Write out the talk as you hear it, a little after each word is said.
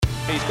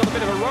He's got a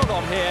bit of a run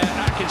on here,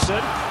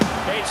 Atkinson.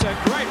 It's a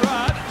great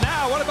run.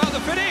 Now, what about the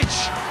finish?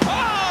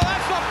 Oh,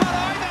 that's not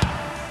bad either.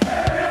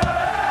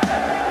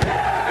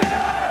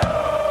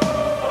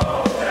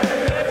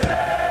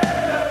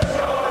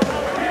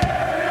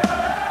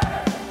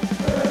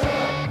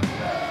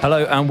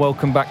 Hello and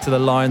welcome back to the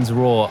Lions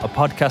Roar, a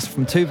podcast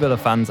from two Villa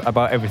fans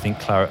about everything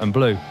claret and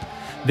blue.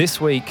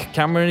 This week,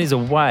 Cameron is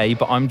away,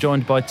 but I'm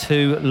joined by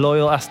two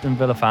loyal Aston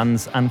Villa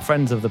fans and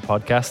friends of the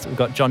podcast. We've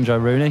got John Joe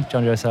Rooney.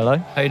 John Joe, say hello.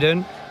 How you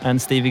doing?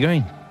 And Stevie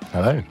Green.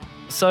 Hello.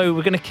 So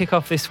we're going to kick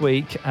off this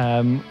week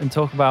and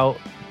talk about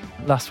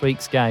last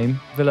week's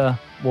game, Villa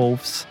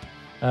Wolves.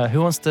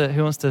 Who wants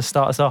to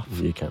start us off?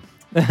 You can.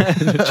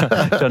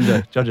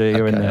 John Joe,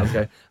 you're in there.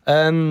 Okay.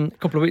 A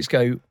couple of weeks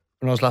ago,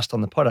 when I was last on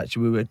the pod,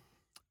 actually, we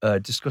were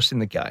discussing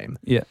the game.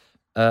 Yeah.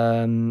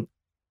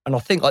 And I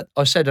think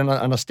I said, and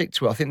I stick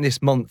to it, I think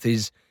this month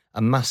is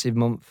a massive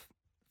month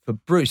for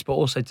Bruce, but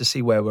also to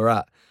see where we're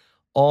at.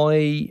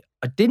 I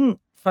didn't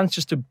fancy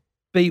us to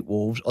beat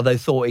Wolves, although I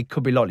thought it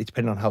could be likely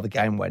depending on how the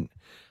game went.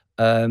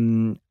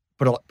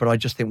 But I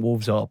just think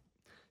Wolves are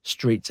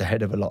streets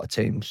ahead of a lot of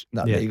teams in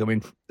that league. I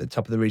mean, the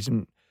top of the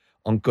reason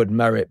on good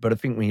merit, but I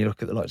think when you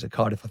look at the likes of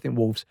Cardiff, I think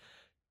Wolves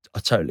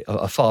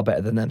are far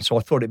better than them. So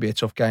I thought it'd be a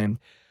tough game.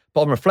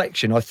 But on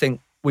reflection, I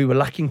think we were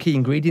lacking key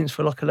ingredients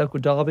for like a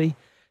local derby.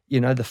 You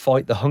know, the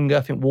fight, the hunger.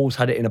 I think Wolves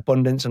had it in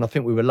abundance, and I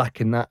think we were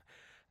lacking that.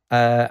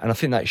 And I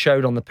think that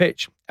showed on the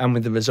pitch and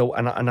with the result.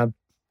 And I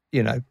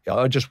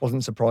just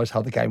wasn't surprised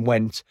how the game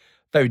went.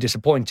 Very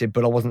disappointed,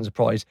 but I wasn't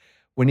surprised.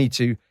 We need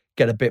to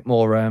get a bit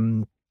more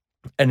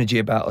energy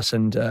about us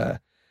and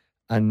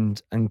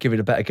give it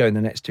a better go in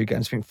the next two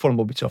games. I think Fulham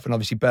will be tough, and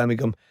obviously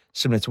Birmingham,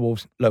 similar to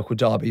Wolves, local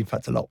derby. In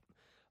fact, a lot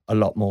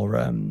more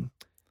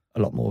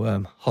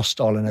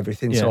hostile and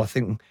everything. Yeah.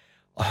 So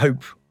I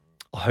hope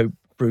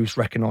Bruce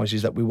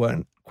recognises that we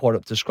weren't quite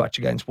up to scratch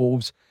against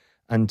Wolves,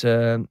 and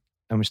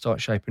we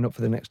start shaping up for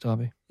the next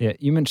derby. Yeah,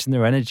 you mentioned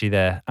their energy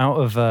there. Out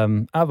of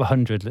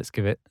 100, let's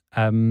give it.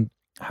 Where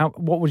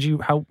would you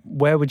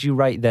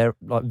rate their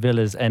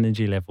Villa's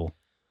energy level,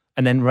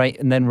 and then rate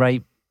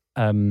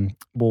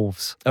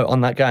Wolves? Oh,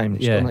 on that game,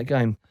 Yeah. On that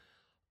game.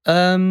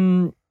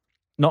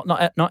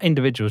 Not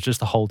individuals,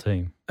 just the whole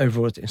team.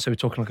 Overall, so we're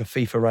talking like a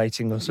FIFA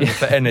rating or something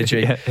for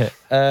energy. Yeah.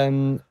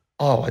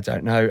 I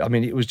don't know. I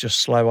mean, it was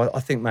just slow. I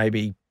think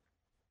maybe,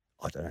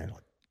 like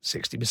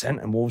 60%,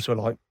 and Wolves were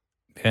like,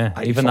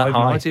 even that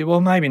high. 90.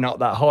 Well, maybe not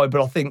that high,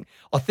 but I think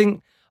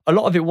a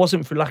lot of it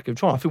wasn't for lack of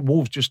trying. I think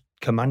Wolves just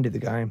commanded the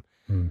game,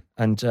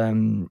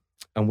 and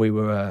we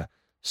were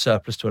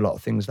surplus to a lot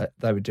of things that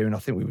they were doing. I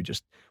think we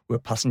were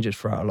passengers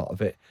throughout a lot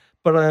of it.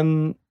 But I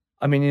mean,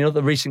 in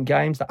other recent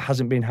games, that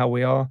hasn't been how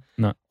we are.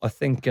 No, I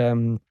think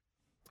we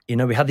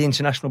had the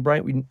international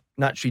break. We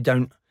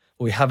naturally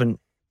we haven't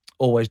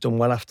always done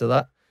well after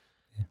that.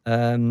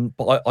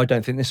 But I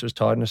don't think this was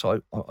tiredness.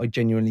 I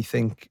genuinely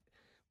think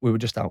we were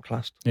just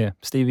outclassed. Yeah.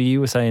 Stevie,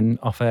 you were saying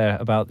off air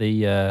about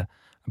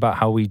about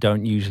how we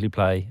don't usually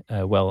play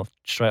well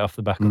straight off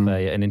the back of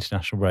an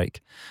international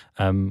break.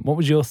 What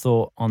was your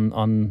thought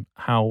on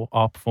how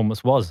our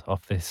performance was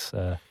off this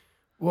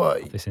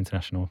this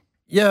international?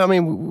 Yeah, I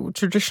mean,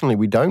 traditionally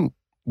we don't,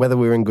 whether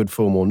we're in good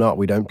form or not,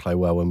 we don't play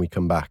well when we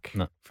come back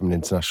from an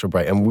international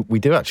break. And we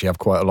do actually have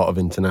quite a lot of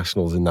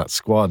internationals in that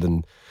squad,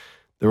 and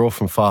they're all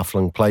from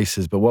far-flung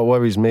places. But what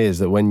worries me is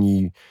that when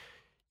you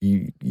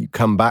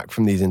come back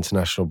from these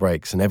international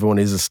breaks and everyone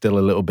is still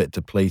a little bit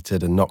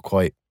depleted and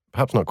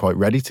perhaps not quite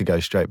ready to go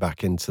straight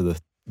back into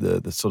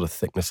the sort of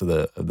thickness of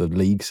the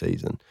league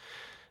season,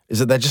 is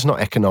that they're just not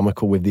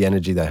economical with the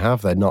energy they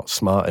have. They're not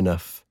smart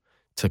enough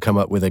to come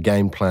up with a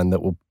game plan that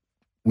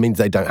means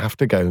they don't have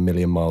to go a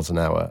million miles an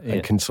hour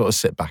and can sort of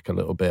sit back a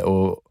little bit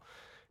or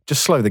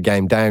just slow the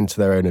game down to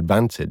their own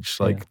advantage.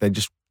 They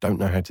just don't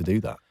know how to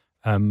do that.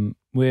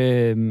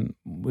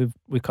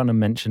 We kind of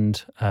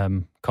mentioned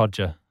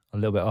Codger a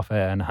little bit off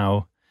air and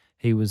how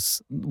he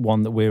was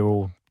one that we're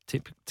all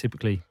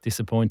typically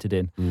disappointed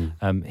in.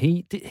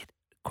 He did.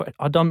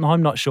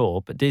 I'm not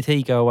sure, but did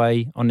he go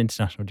away on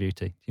international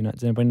duty?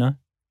 Does anybody know?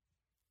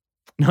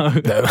 No, I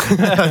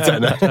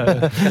don't know.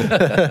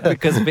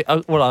 Because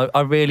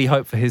I really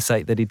hope for his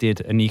sake that he did,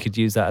 and you could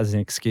use that as an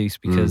excuse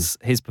because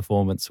his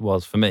performance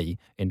was, for me,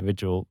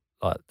 individual.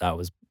 That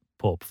was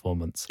poor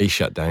performance. He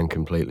shut down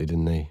completely,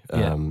 didn't he?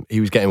 Yeah. He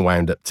was getting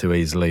wound up too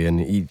easily, and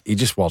he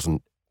just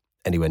wasn't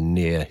anywhere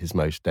near his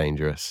most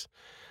dangerous.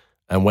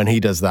 And when he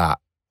does that,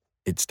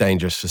 it's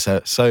dangerous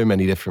for so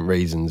many different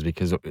reasons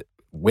because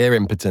we're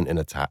impotent in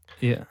attack.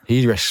 Yeah,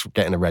 he risks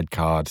getting a red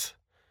card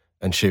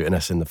and shooting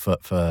us in the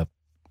foot for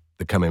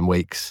the coming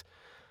weeks,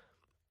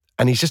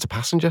 and he's just a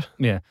passenger.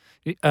 Yeah,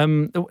 they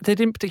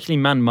didn't particularly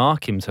man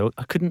mark him, so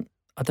I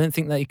don't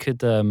think they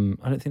could.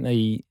 I don't think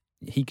he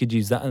could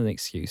use that as an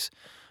excuse.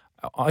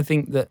 I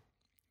think that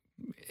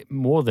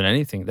more than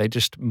anything, they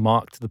just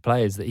marked the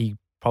players that he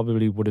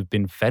probably would have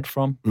been fed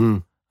from.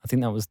 I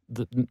think that was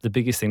the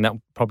biggest thing. That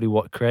probably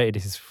what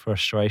created his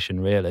frustration,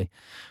 really,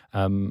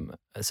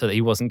 so that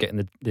he wasn't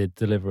getting the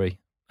delivery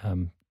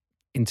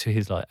into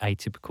his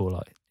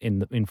atypical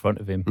in front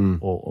of him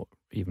or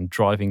even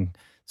driving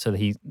so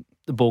that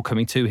the ball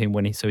coming to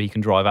him so he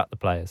can drive at the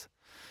players.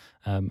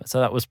 So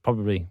that was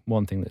probably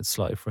one thing that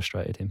slightly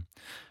frustrated him.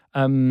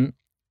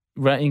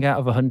 Rating out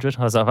of 100,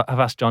 I've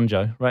asked John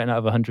Joe, rating out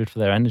of 100 for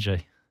their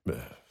energy.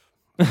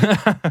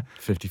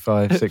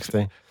 55,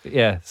 60.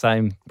 Yeah,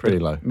 same. Pretty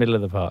low. Middle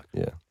of the park.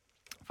 Yeah.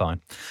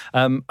 Fine.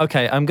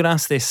 Okay, I'm going to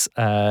ask this.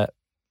 I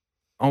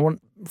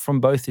want from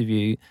both of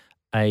you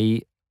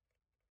a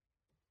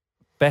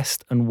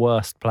best and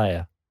worst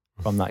player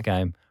from that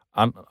game.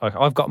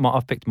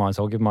 I've picked mine,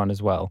 so I'll give mine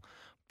as well.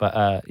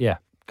 But yeah,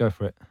 go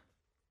for it.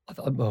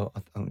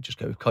 I'll just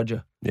go with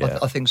Codger. Yeah.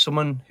 I think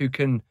someone who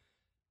can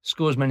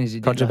score as many as he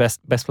did. Codger,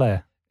 best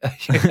player.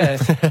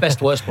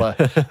 Best worst player.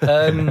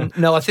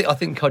 No, I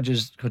think Codger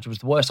was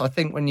the worst. I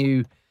think when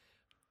you,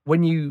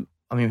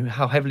 I mean,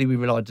 how heavily we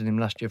relied on him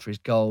last year for his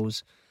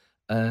goals.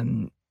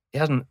 He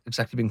hasn't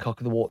exactly been cock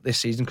of the walk this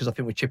season because I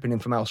think we're chipping him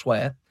from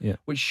elsewhere,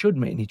 which should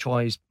mean he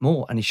tries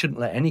more and he shouldn't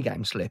let any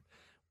game slip.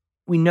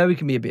 We know he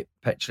can be a bit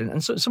petulant,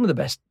 and so some of the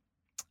best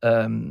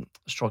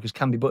strikers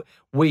can be, but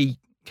we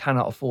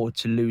cannot afford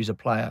to lose a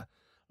player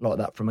like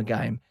that from a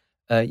game.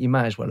 You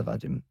may as well have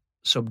had him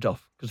subbed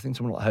off because I think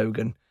someone like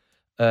Hogan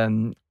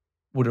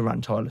would have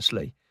ran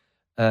tirelessly.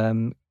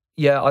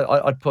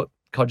 I'd put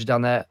Codger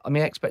down there. I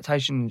mean,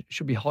 expectation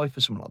should be high for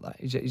someone like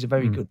that. He's a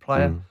very good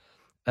player.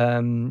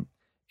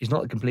 He's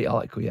not a complete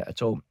article yet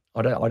at all.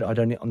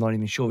 I'm not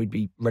even sure he'd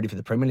be ready for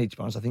the Premier League, to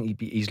be honest. I think he'd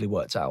be easily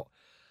worked out.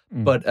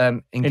 But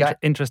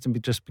interesting,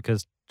 just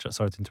because.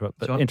 Sorry to interrupt,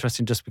 but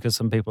interesting just because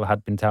some people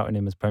had been touting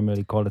him as Premier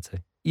League quality.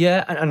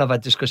 Yeah, and I've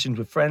had discussions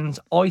with friends.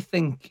 I don't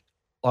think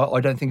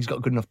he's got a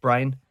good enough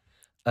brain,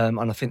 and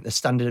I think the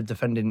standard of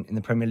defending in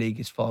the Premier League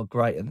is far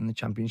greater than the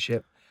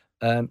Championship.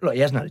 Look, he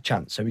hasn't had a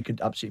chance, so he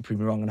could absolutely prove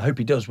me wrong, and I hope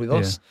he does with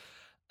us.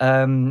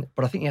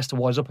 But I think he has to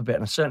wise up a bit,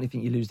 and I certainly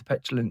think you lose the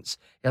petulance.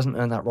 He hasn't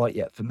earned that right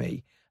yet for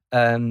me.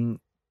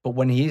 But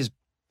when he is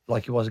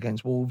like he was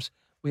against Wolves,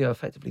 we have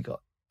effectively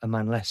got a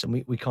man less, and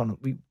we're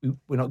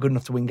not good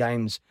enough to win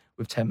games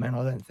with 10 men,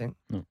 I don't think.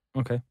 No.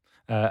 Okay.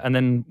 And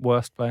then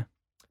worst player?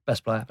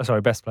 Best player.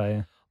 Best player,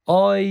 yeah.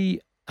 I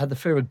had the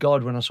fear of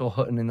God when I saw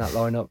Hutton in that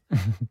lineup.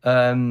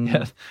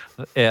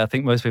 I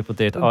think most people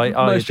did.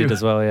 I did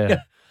as well,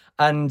 yeah.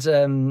 And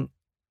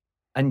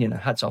you know,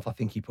 hats off, I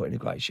think he put in a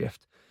great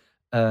shift.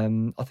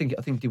 I think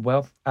he did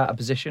well out of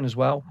position as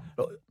well.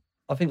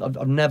 I think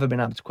I've never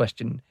been able to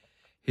question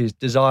his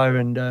desire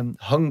and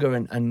hunger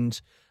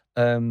and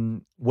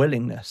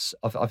willingness.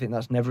 I think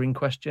that's never in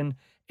question.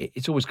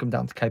 It's always come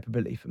down to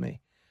capability for me.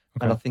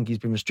 Okay. And I think he's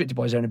been restricted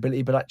by his own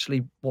ability, but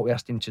actually what we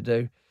asked him to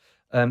do,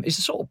 he's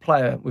the sort of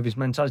player with his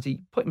mentality.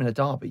 Put him in a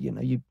derby, you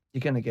know, you're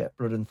going to get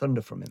blood and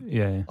thunder from him.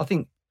 Yeah. I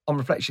think on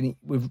reflection,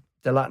 with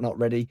Delat not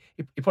ready,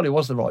 he probably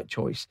was the right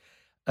choice.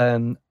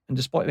 And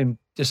despite him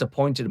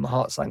disappointed and my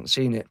heart sank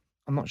seeing it,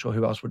 I'm not sure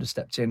who else would have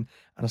stepped in.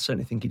 And I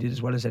certainly think he did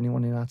as well as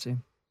anyone in our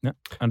team. Yeah,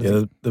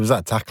 there was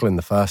that tackle in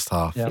the first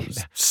half. Yeah. It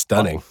was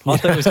stunning. I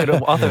thought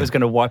it was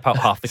going to wipe out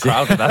half the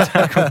crowd with that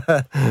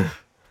tackle.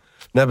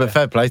 No, but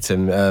fair play to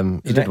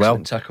him. He did well.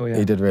 Tackle, yeah.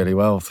 He did really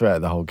well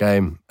throughout the whole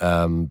game.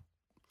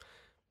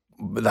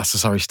 But that's the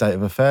sorry state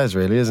of affairs,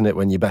 really, isn't it?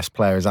 When your best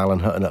player is Alan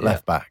Hutton at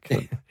left back.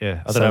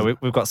 Yeah, I don't know.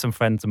 We've got some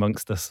friends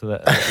amongst us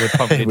that would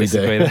probably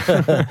disagree.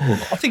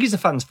 I think he's the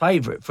fans'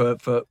 favourite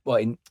fans'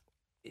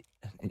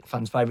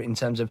 favourite in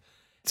terms of.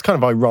 It's kind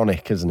of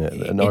ironic, isn't it?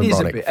 It is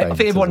a bit. I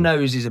think everyone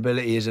knows his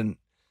ability isn't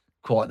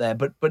quite there,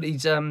 but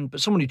he's but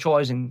someone who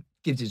tries and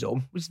gives his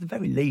all, which is the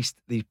very least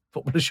these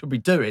footballers should be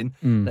doing.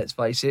 Let's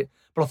face it.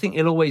 But I think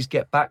he'll always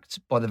get backed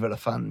by the Villa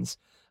fans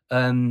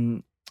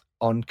on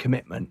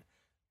commitment.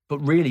 But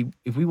really,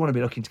 if we want to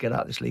be looking to get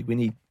out of this league, we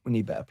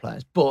need better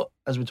players. But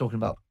as we're talking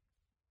about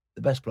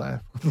the best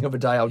player the other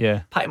day, I'll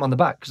pat him on the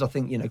back because I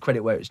think, you know,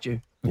 credit where it's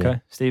due. Okay, yeah.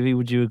 Stevie,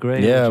 would you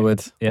agree? Yeah, I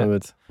would. Yeah. I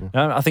would. Yeah.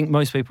 No, I think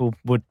most people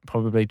would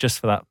probably, just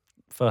for that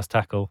first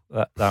tackle,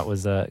 that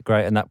was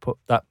great, and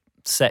that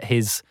set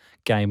his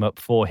game up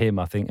for him.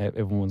 I think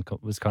everyone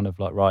was kind of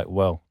like, right,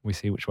 well, we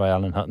see which way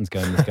Alan Hutton's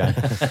going this game.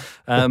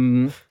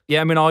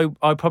 I mean,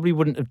 I probably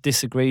wouldn't have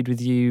disagreed with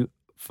you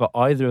for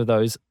either of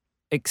those,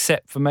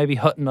 except for maybe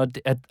Hutton.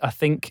 I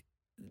think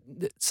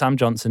Sam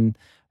Johnson,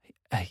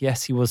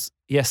 yes, he was.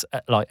 Yes,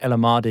 like El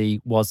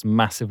Amadi was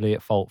massively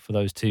at fault for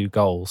those two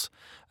goals,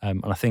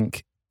 and I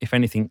think if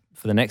anything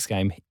for the next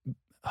game,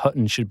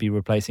 Hutton should be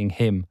replacing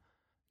him,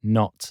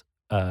 not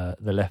the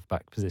left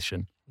back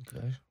position.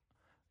 Okay.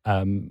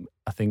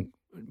 I think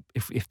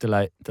if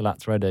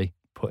Delat's ready,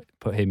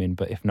 put him in.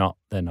 But if not,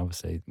 then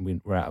obviously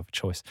we're out of a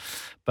choice.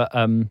 But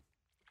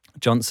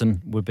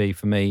Johnson would be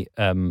for me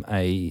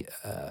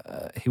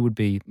he would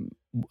be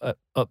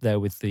up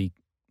there with the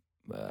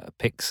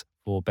picks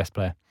for best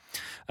player.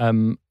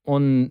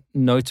 On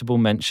notable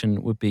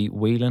mention would be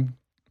Whelan.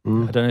 I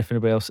don't know if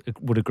anybody else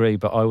would agree,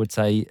 but I would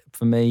say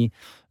for me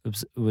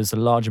it was a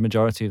larger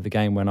majority of the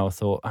game when I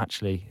thought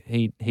actually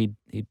he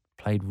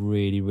played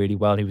really, really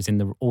well. He was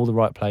in all the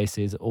right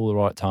places at all the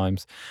right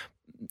times.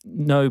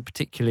 No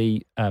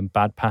particularly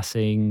bad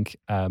passing.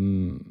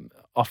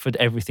 Offered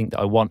everything that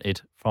I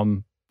wanted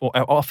from or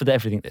offered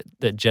everything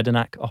that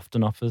Jedinak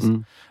often offers.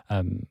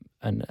 And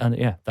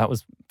yeah, that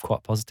was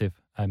quite positive.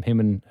 Him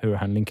and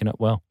Hurahan linking up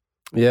well.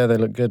 Yeah, they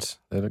look good.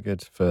 They look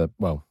good for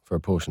a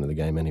portion of the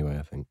game anyway,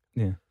 I think.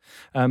 Yeah.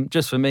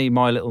 Just for me,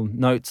 my little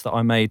notes that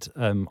I made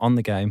on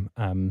the game,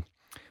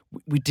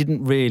 we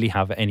didn't really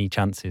have any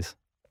chances.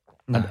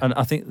 No. And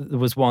I think there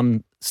was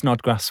one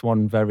Snodgrass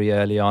one very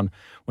early on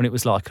when it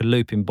was like a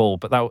looping ball,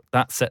 but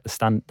that set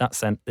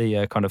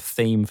the kind of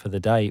theme for the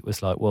day. It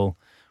was like, well,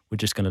 we're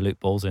just going to loop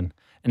balls in.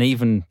 And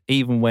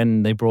even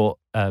when they brought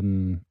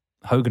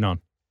Hogan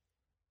on,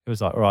 it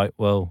was like, right,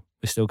 well,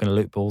 we're still going to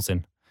loop balls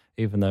in,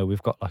 even though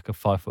we've got like a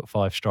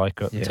 5'5"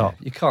 striker at the top.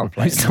 You can't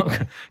play.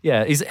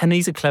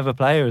 He's a clever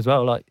player as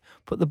well. Like,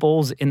 put the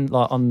balls in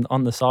like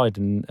on the side,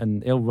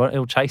 and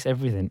he'll chase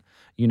everything.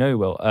 You know,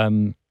 will.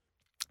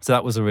 So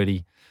that was a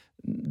really,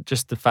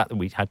 just the fact that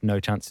we had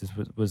no chances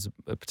was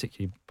a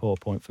particularly poor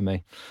point for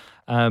me.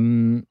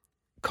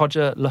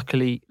 Codger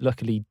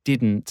luckily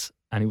didn't,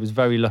 and he was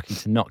very lucky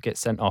to not get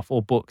sent off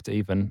or booked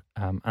even,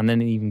 and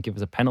then even give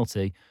us a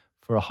penalty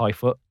for a high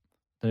foot.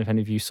 I don't know if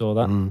any of you saw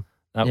that.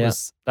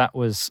 That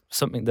was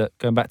something that,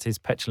 going back to his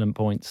petulant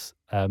points,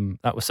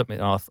 that was something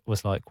that I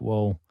was like,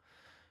 well,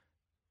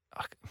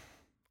 I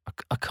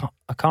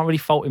can't really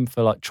fault him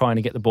for like trying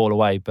to get the ball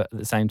away, but at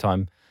the same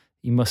time,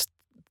 he must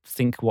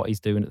think what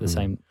he's doing at the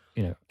same,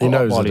 he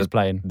knows while that he's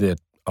playing. The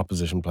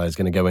opposition player is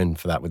going to go in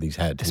for that with his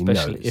head,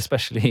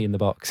 especially in the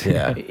box.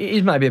 Yeah,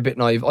 he's maybe a bit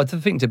naive. I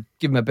think to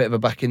give him a bit of a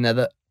back in there,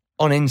 that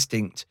on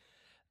instinct,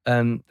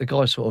 the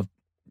guy's sort of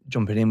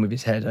jumping in with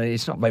his head.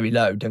 It's not very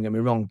low, don't get me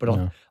wrong, but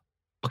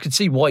I could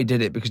see why he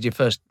did it, because your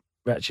first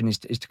reaction is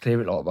to clear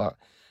it like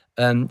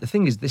that. The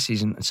thing is, this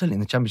season, and certainly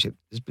in the Championship,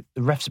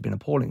 the refs have been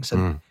appalling.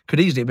 So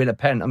could easily have been a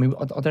pen. I mean,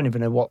 I don't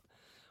even know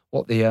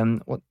what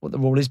the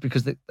rule is,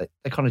 because they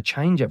kind of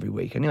change every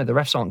week. And the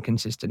refs aren't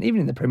consistent.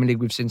 Even in the Premier League,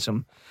 we've seen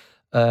some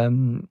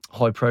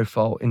high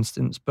profile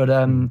instance. But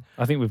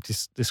I think we've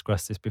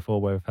discussed this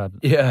before, where we've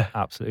had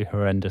absolutely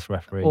horrendous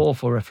refereeing.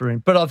 Awful refereeing.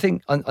 But I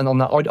think, and on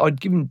that, I'd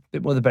give him a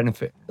bit more the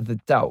benefit of the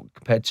doubt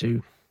compared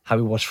to how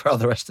he was throughout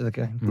the rest of the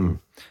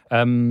game.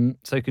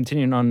 So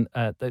continuing on,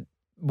 the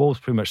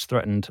Wolves pretty much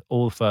threatened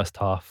all the first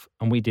half,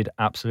 and we did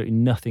absolutely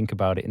nothing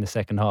about it in the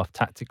second half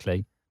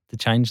tactically to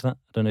change that.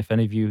 I don't know if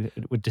any of you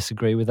would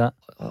disagree with that.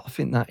 I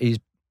think that is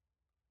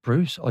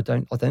Bruce. I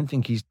don't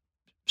think he's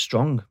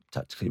strong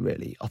tactically,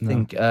 really. I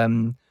think,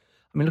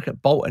 look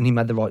at Bolton. He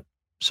made the right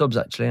subs,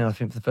 actually, and I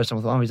think for the first time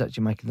I thought, he's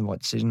actually making the right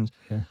decisions.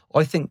 Yeah.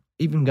 I think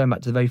even going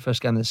back to the very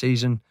first game of the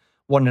season,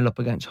 1-0 up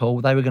against Hull,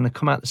 they were going to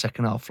come out the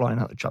second half flying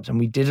out the traps, and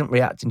we didn't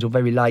react until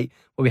very late.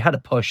 Well, we had a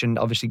push, and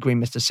obviously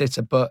Green missed a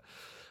sitter, but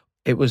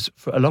it was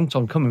for a long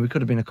time coming. We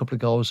could have been a couple of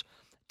goals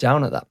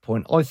down at that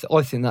point. I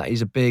think that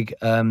is a big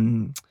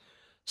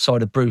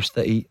side of Bruce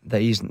that he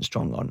isn't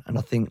strong on, and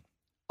I think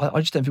I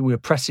just don't think we were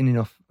pressing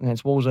enough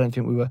against Wolves. I don't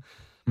think we were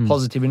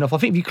positive enough. I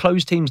think if you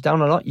close teams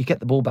down a lot, you get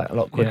the ball back a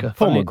lot quicker. Yeah.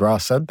 Paul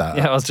McGrath said that.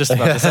 Yeah, I was just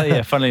about to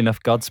say, funnily enough,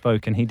 God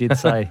spoke, and he did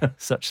say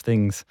such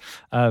things.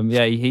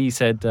 He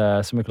said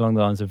something along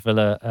the lines of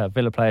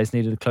Villa players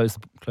needed to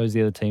close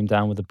the other team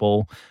down with the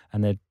ball,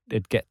 and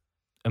they'd get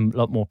a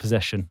lot more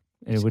possession.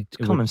 It would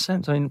common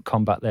sense. I mean,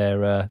 combat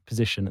their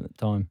position at the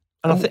time.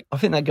 And I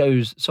think that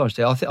goes. Sorry,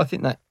 Steve. I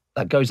think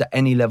that goes at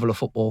any level of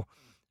football.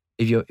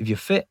 If you're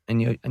fit and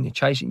you're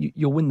chasing,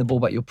 you'll win the ball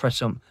back. You'll press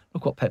them.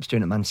 Look what Pep's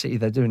doing at Man City.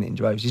 They're doing it in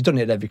droves. He's done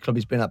it at every club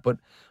he's been at. But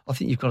I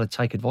think you've got to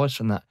take advice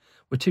from that.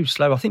 We're too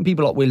slow. I think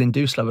people like Whelan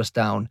do slow us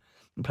down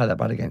and play that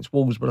bad against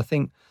Wolves. But I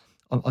think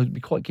I'd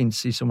be quite keen to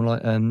see someone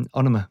like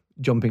Onuma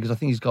jumping, because I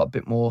think he's got a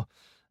bit more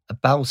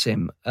about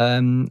him.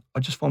 I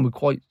just find we're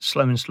quite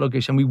slow and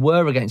sluggish, and we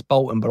were against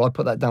Bolton, but I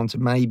put that down to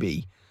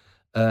maybe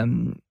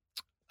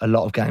a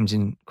lot of games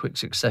in quick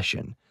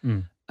succession.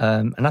 And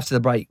after the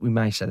break, we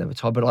may say they were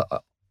tired,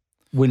 but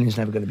Willian's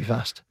never going to be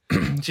fast.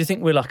 Do you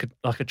think we're like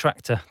a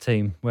tractor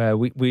team, where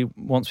we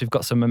once we've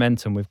got some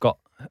momentum, we've got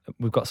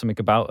something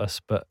about us,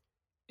 but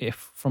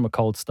if from a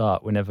cold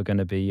start, we're never going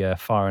to be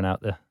firing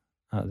out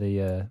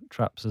the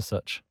traps as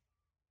such?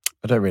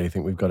 I don't really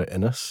think we've got it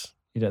in us.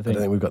 You don't think? I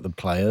don't think we've got the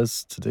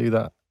players to do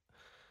that.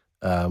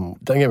 Don't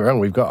get me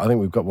wrong, I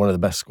think we've got one of the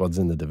best squads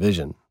in the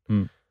division,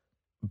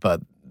 but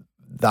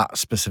that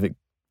specific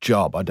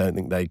job, I don't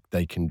think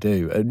they can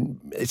do. And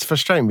it's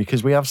frustrating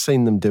because we have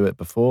seen them do it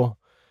before,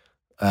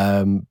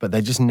 but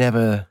they just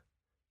never,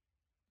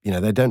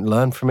 they don't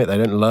learn from it. They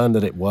don't learn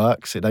that it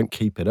works. They don't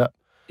keep it up.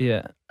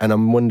 Yeah. And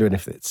I'm wondering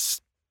if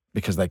it's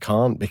because they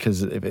can't,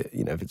 because if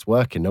it's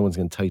working, no one's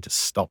going to tell you to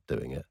stop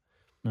doing it.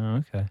 Oh,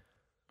 okay.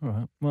 All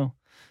right. Well,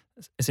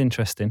 it's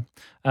interesting.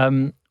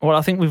 Well,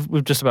 I think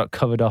we've just about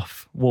covered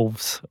off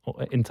Wolves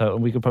in total.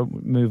 We could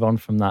probably move on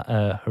from that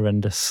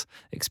horrendous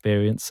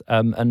experience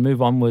and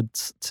move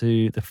onwards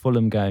to the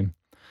Fulham game.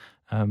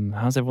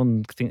 How's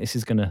everyone think this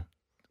is going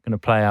to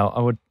play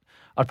out?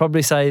 I'd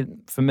probably say,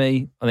 for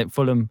me, I think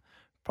Fulham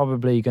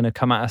probably going to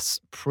come at us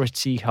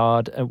pretty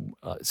hard,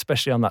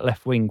 especially on that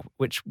left wing,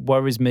 which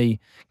worries me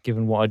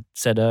given what I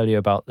said earlier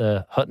about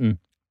the Hutton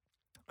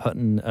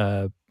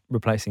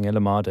replacing El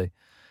Amadi.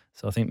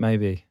 So I think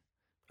maybe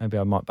maybe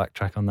I might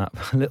backtrack on that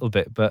a little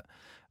bit. But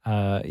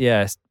I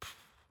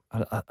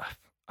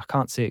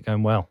can't see it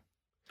going well.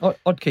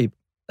 I'd keep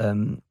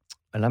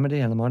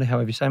Alamadi,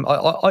 however you say him.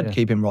 I'd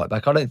keep him right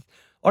back. I don't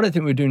think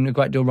we were doing a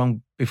great deal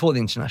wrong before the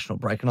international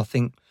break, and I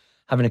think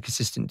having a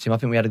consistent team, I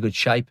think we had a good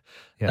shape.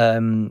 Yeah.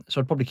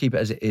 So I'd probably keep it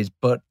as it is.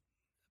 But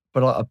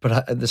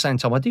at the same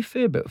time, I do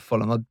fear a bit of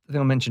Fulham. I think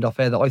I mentioned off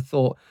air that I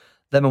thought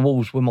them and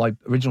Wolves were my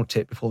original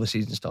tip before the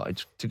season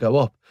started to go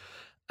up.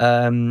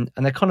 And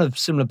they're kind of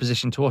similar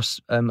position to us,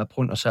 a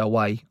point or so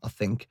away, I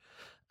think.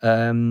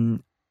 I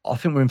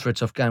think we're in for a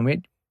tough game.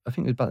 It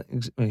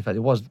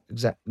was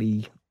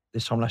exactly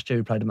this time last year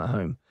we played them at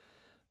home.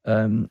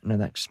 No,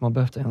 that's my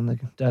birthday on the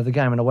day of the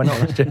game, and I went out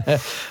last year.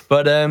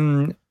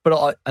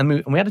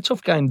 We had a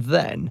tough game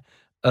then.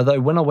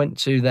 Although when I went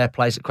to their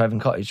place at Craven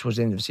Cottage towards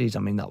the end of the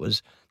season, I mean that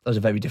was a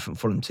very different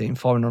Fulham team,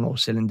 firing on all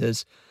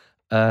cylinders,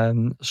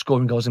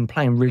 scoring goals and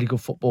playing really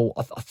good football.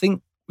 I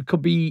think it's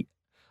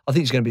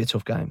going to be a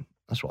tough game.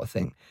 That's what I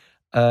think.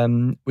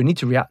 We need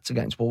to react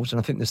against Wolves, and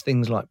I think there's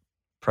things like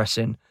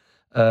pressing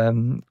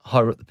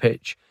higher up the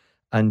pitch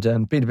and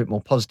being a bit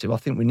more positive. I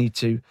think we need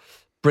to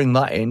bring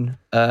that in.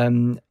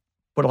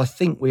 But I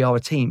think we are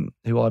a team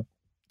who are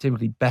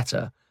typically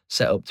better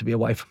set up to be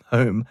away from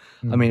home.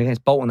 I mean,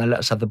 against Bolton, they let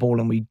us have the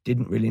ball and we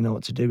didn't really know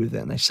what to do with it,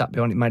 and they sat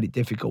behind it, made it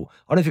difficult.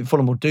 I don't think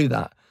Fulham will do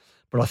that,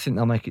 but I think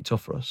they'll make it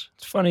tough for us.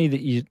 It's funny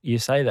that you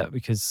say that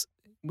because,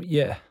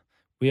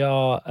 we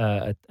are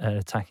an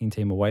attacking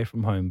team away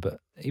from home,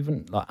 but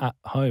even like at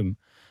home,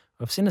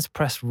 I've seen us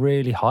press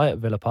really high at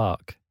Villa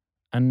Park,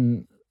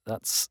 and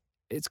it's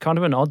kind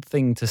of an odd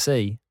thing to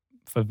see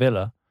for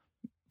Villa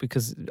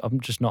because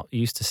I'm just not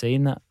used to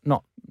seeing that.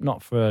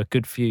 Not for a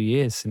good few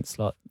years since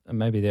like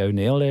maybe the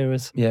O'Neill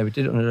eras. Yeah, we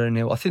did it under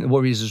O'Neill. I think the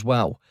worry is as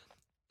well,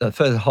 the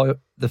further up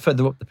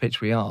the pitch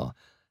we are,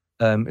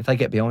 if they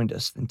get behind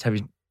us, then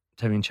Terry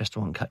and Chester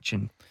aren't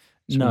catching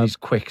some of these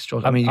quick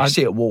strikes. I mean, you can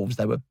see at Wolves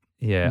they were.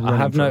 Yeah, I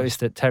have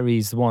noticed that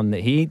Terry's the one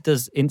that he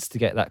does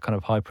instigate that kind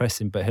of high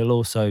pressing, but he'll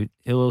also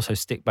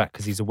stick back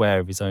because he's aware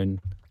of his own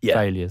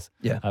failures.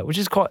 Yeah, which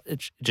is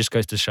it just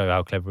goes to show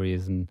how clever he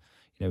is, and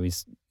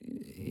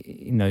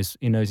he knows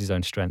his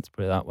own strengths.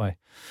 Put it that way.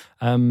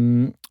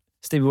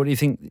 Stevie, what do you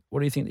think?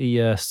 What do you think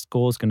the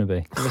score's going to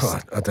be?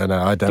 I don't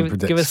know. I don't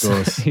predict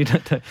scores. You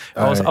don't know.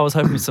 I was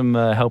hoping some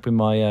help in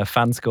my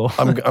fan score.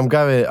 I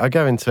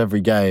go into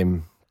every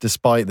game,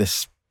 despite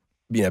this,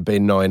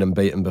 being 9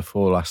 unbeaten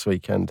before last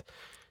weekend,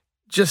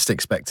 just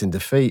expecting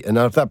defeat, and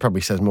that probably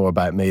says more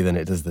about me than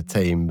it does the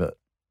team. But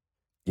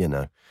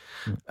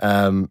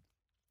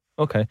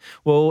okay.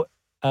 Well,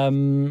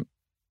 on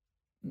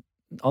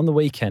the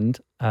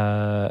weekend,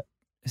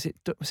 was it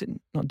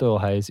not Doyle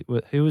Hayes?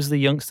 Who was the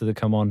youngster that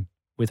come on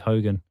with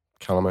Hogan?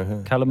 Callum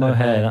O'Hare. Callum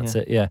O'Hare, that's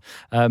it. Yeah,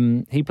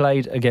 he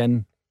played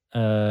again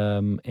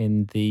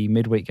in the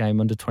midweek game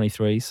under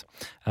 23s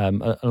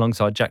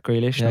alongside Jack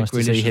Grealish. Yeah, nice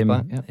Grealish to see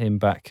him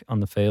back on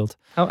the field.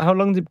 How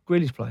long did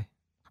Grealish play?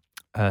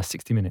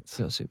 60 minutes.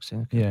 60,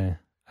 okay. Yeah,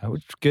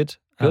 which is good.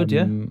 Good,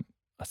 yeah.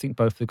 I think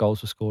both the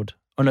goals were scored.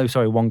 Oh no,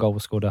 sorry, one goal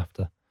was scored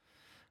after.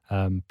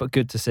 But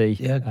good to see.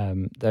 Yeah.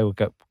 They were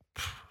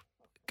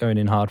going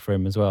in hard for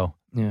him as well.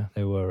 Yeah,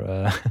 they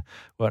weren't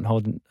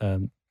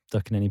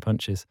ducking any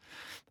punches.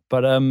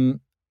 But I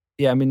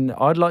mean,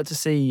 I'd like to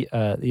see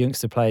the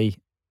youngster play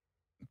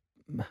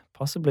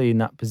possibly in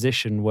that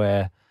position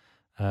where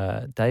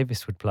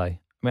Davis would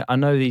play. I mean, I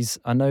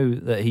know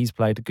that he's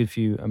played a good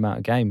few amount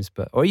of games,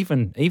 or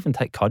even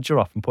take Codger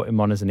off and put him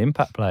on as an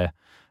impact player.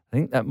 I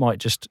think that might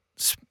just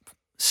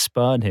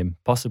spurn him,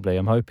 possibly.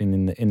 I'm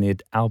hoping in the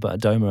Albert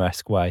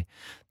Adoma-esque way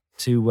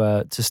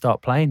to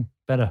start playing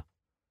better.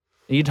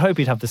 You'd hope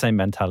he'd have the same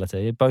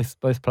mentality.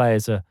 Both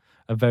players are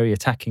very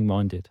attacking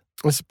minded.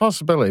 It's a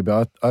possibility,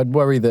 but I'd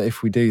worry that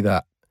if we do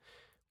that,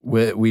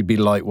 we'd be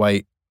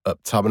lightweight up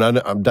top. And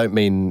I don't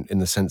mean in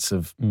the sense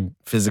of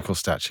physical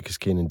stature, because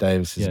Keenan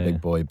Davis is a big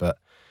boy, but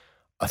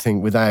I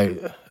think without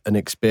an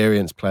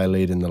experienced player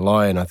leading the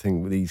line, I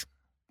think these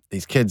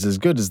kids, as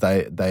good as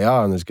they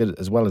are and as good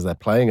as well as they're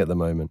playing at the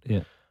moment,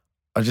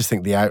 I just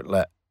think the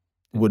outlet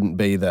wouldn't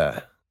be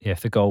there. Yeah,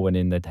 if the goal went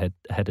in, they'd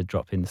head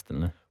drop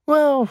instantly.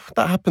 Well,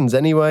 that happens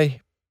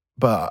anyway,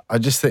 but I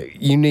just think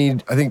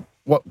I think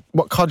what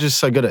Codger's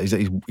so good at is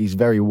that he's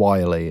very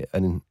wily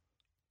and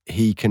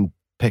he can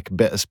pick a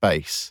bit of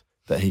space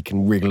that he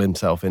can wriggle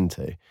himself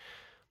into.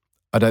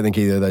 I don't think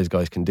either of those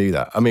guys can do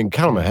that. I mean,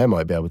 Callum O'Hare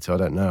might be able to. I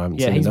don't know. I haven't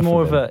seen he's enough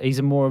more of him.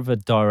 He's more of a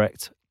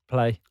direct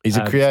play. He's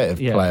a creative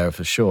player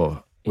for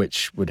sure,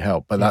 which would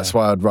help. But that's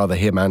why I'd rather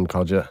him and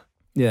Codger.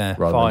 Yeah,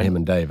 rather than him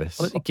and Davis.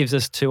 Well, it gives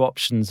us two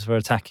options for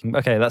attacking.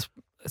 Okay,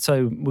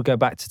 so we'll go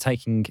back to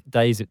taking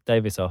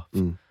Davis off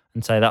and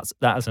say that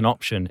as an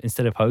option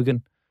instead of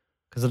Hogan,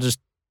 because I just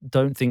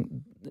don't think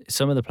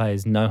some of the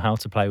players know how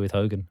to play with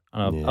Hogan.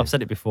 And I've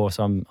said it before,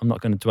 so I'm not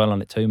going to dwell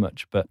on it too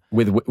much. But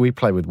we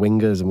play with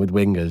wingers, and with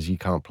wingers you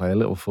can't play a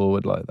little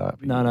forward like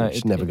that. No,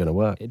 it's never going to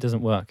work. It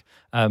doesn't work.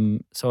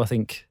 So I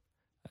think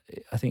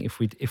if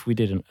we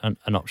did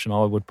an option,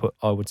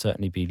 I would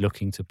certainly be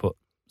looking to put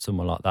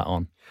someone like that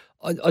on.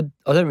 I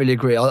don't really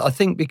agree. I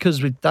think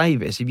because with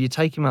Davis, if you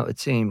take him out of the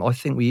team, I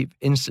think we've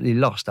instantly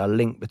lost our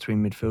link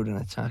between midfield and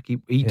attack.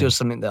 He does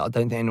something that I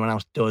don't think anyone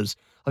else does.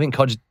 I think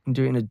Codger's can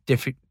do it in a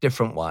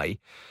different way.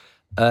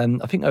 I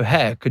think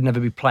O'Hare could never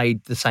be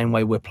played the same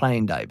way we're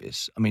playing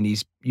Davis. I mean,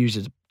 he's used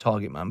as a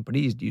target man, but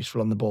he's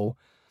useful on the ball.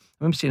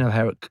 I remember seeing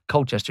O'Hare at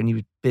Colchester and he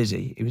was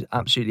busy. He was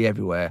absolutely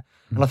everywhere.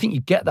 And I think you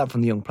get that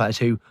from the young players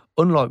who,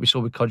 unlike we saw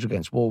with Codger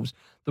against Wolves,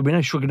 there'll be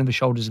no shrugging of the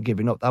shoulders and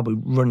giving up. They'll be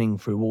running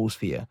through walls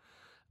for you.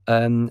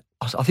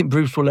 I think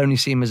Bruce will only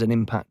see him as an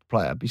impact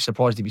player. I'd be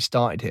surprised if he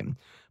started him.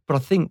 But I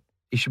think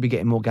he should be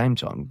getting more game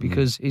time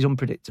because he's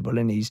unpredictable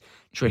and he's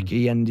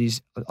tricky and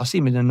I see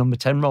him in a number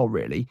 10 role,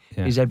 really.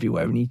 Yeah. He's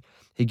everywhere and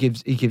he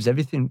gives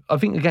everything. I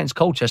think against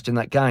Colchester in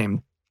that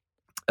game,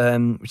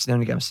 which is the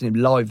only game I've seen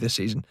him live this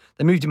season,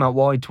 they moved him out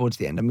wide towards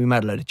the end and we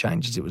made a load of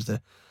changes. It was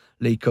the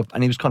League Cup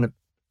and he was kind of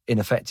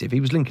ineffective.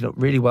 He was linking up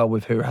really well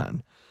with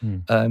Hourihane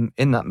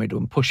in that middle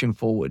and pushing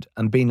forward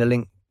and being a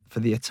link for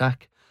the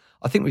attack.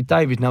 I think with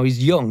David now,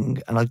 he's young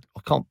and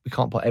we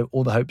can't put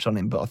all the hopes on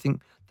him, but I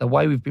think the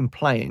way we've been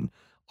playing,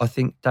 I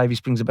think Davies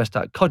brings the best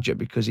out of Codger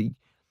because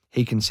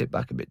he can sit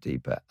back a bit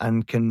deeper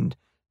and can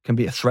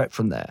be a threat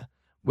from there.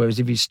 Whereas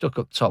if he's stuck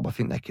up top, I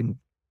think they can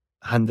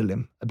handle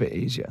him a bit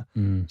easier.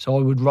 So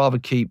I would rather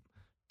keep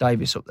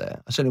Davies up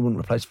there. I certainly wouldn't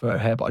replace for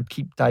O'Hare, but I'd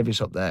keep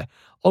Davies up there.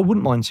 I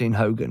wouldn't mind seeing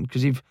Hogan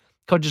because if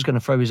Codger's going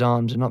to throw his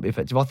arms and not be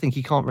effective, I think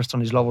he can't rest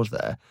on his laurels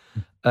there.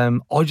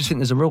 I just think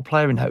there's a real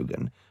player in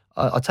Hogan.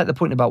 I take the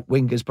point about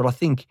wingers, but I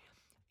think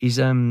he's.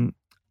 I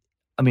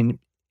mean,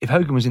 if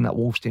Hogan was in that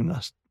Wolves team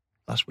last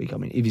week, I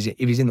mean, if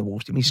he's in the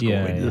Wolves team, he's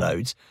scoring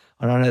loads.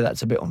 And I know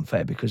that's a bit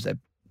unfair because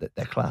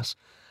they're class,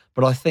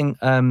 but I think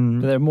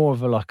but they're more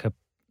of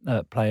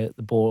a play at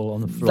the ball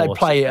on the floor. They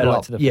play it a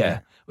lot, yeah.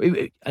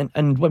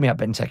 And when we had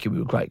Benteke, we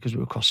were great because we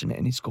were crossing it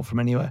and he'd score from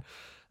anywhere.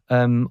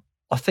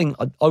 I think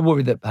I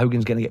worry that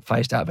Hogan's going to get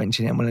phased out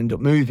eventually and we'll end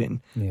up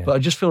moving. Yeah. But I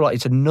just feel like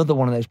it's another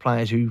one of those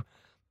players who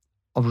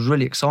I was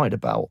really excited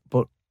about,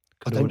 but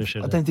I don't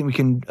think we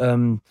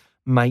can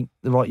make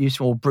the right use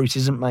of him, or Bruce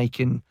isn't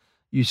making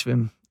use of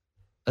him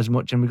as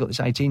much. And we've got this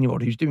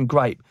 18-year-old who's doing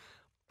great,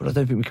 but I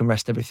don't think we can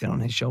rest everything on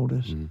his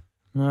shoulders.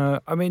 No,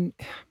 I mean,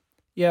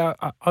 yeah,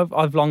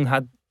 I've long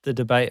had the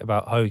debate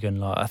about Hogan.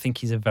 Like, I think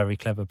he's a very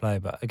clever player,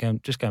 but again,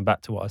 just going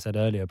back to what I said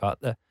earlier about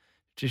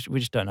we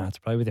just don't know how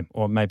to play with him,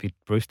 or maybe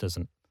Bruce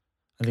doesn't.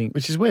 I think,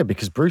 which is weird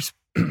because Bruce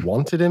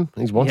wanted him.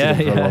 He's wanted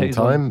him for a long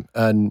time,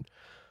 and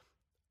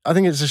I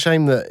think it's a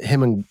shame that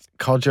him and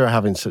Codger are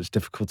having such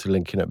difficulty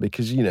linking up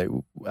because,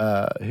 who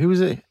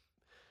was it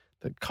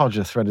that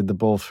Codger threaded the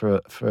ball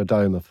for a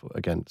dome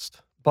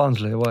against?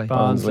 Barnsley away.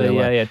 Barnsley,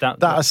 yeah.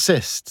 That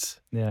assist.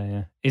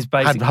 Yeah. He's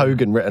basically had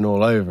Hogan written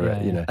all over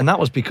it, And that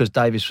was because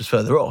Davis was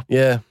further up.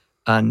 Yeah.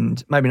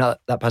 And maybe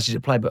not that passage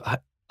of play,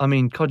 but I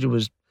mean, Codger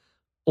was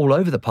all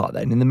over the park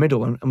then in the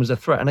middle and was a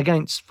threat. And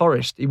against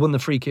Forest, he won the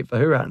free kick for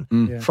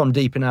Hourihane from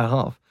deep in our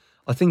half.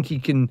 I think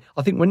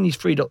when he's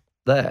freed up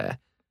there,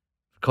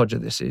 Codger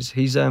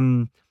he's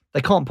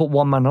they can't put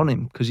one man on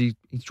him because he's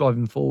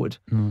driving forward.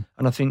 And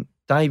I think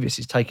Davis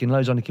is taking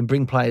loads on. He can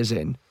bring players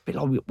in, a bit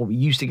like what we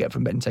used to get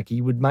from Benteke.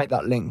 He would make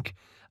that link.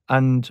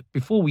 And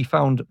before we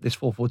found this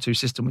 4-4-2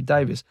 system with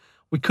Davis,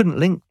 we couldn't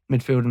link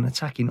midfield and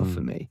attack enough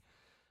for me.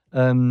 So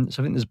I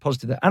think there's a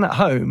positive there. And at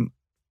home,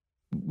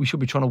 we should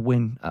be trying to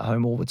win at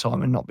home all the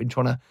time and not be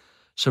trying to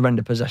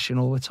surrender possession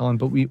all the time.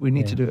 But we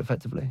need to do it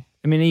effectively.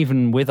 I mean,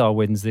 even with our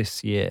wins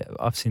this year,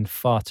 I've seen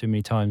far too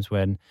many times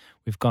when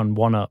we've gone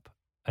one up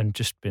and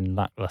just been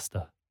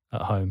lackluster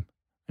at home.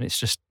 And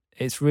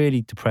it's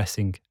really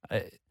depressing.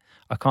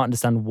 I can't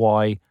understand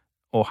why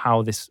or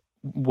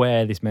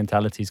where this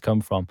mentality's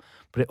come from,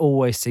 but it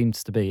always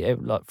seems to be,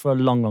 like for a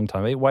long, long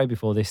time, way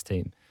before this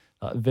team,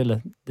 like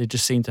Villa, they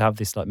just seem to have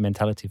this like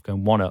mentality of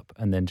going one up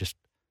and then just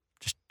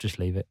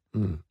leave it.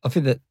 I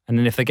think that, and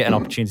then if they get an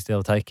opportunity,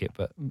 they'll take it.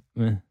 But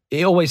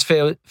it always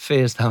feels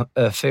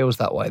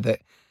that way. That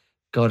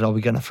God, are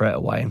we going to throw it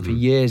away? And for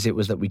years, it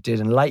was that we did,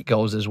 and late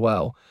goals as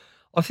well.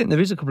 I think there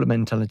is a couple of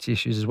mentality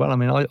issues as well. I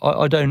mean, I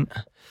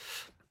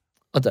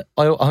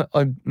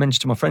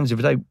mentioned to my friends the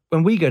other day,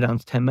 when we go down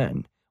to 10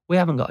 men, we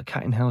haven't got a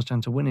cat in hell's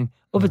chance of winning.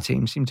 Other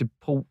teams seem to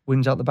pull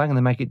wins out the bag and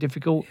they make it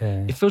difficult.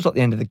 Yeah. It feels like the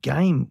end of the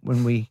game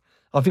when we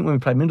played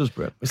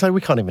Middlesbrough. It's like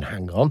we can't even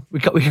hang on. We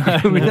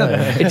know.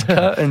 It's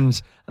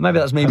curtains. And maybe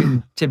that's me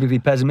being typically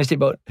pessimistic,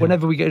 but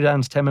whenever we go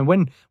down to 10 men,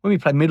 when we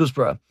played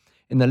Middlesbrough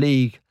in the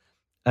league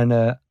and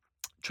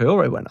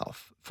Traore went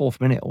off, 4th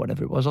minute or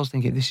whatever it was, I was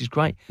thinking, this is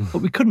great.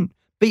 But we couldn't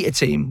beat a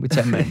team with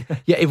 10 men.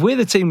 Yeah, if we're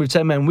the team with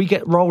 10 men, we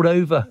get rolled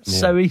over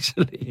so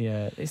easily.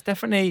 Yeah, it's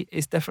definitely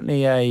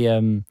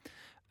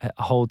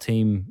a whole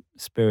team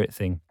spirit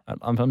thing.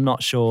 I'm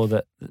not sure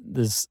that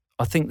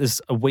I think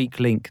there's a weak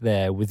link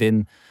there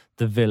within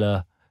the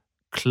Villa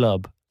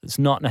club. It's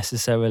not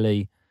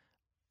necessarily,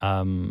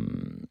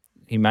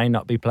 he may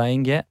not be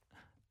playing yet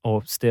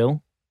or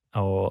still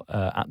or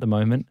at the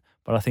moment,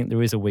 but I think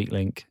there is a weak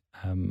link.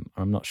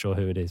 I'm not sure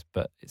who it is,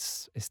 but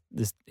it's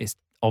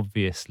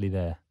obviously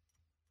there.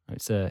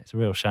 It's a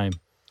real shame.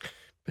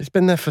 It's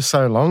been there for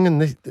so long,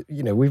 and this,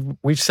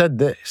 we've said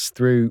this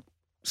through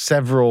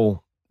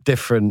several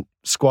different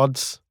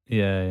squads.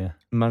 Yeah.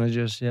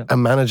 Managers, yeah.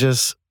 And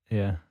managers.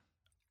 Yeah.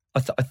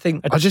 I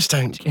think... I just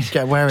don't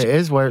get where it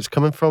is, where it's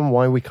coming from,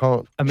 why we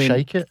can't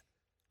shake it.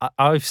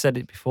 I've said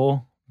it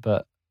before,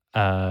 but...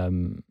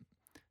 and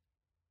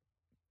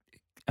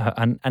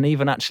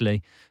even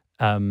actually,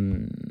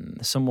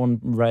 someone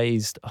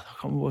raised...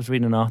 I was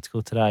reading an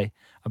article today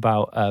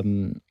about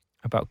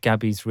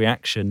Gabby's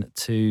reaction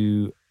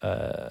to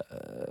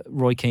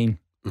Roy Keane.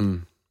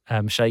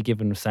 Shay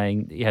Given was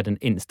saying he had an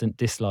instant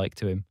dislike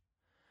to him.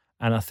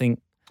 And I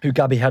think... Who,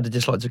 Gabby had a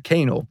dislike to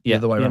Keane, or the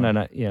other way around?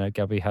 No.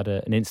 Gabby had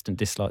an instant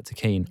dislike to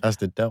Keane. As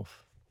did Delph.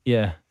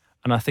 Yeah.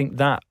 And I think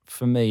that,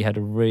 for me, had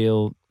a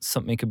real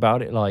something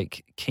about it.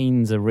 Like,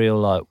 Keane's a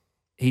real,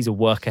 he's a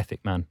work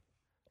ethic man.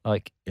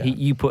 Like,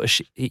 you put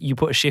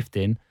a shift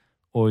in,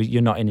 or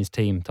you're not in his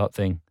team type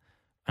thing.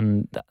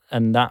 And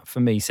that, for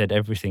me, said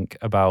everything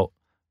about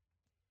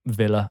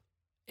Villa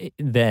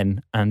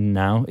then and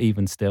now,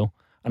 even still.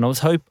 And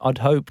I'd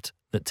hoped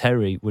that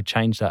Terry would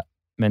change that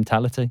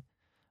mentality.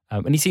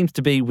 And he seems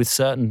to be with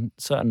certain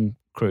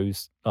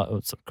crews,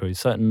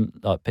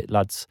 certain pit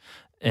lads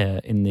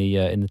in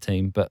the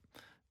team, but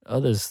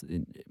others.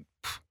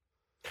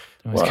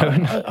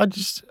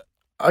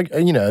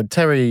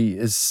 Terry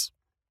is.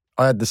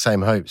 I had the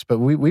same hopes, but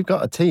we've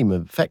got a team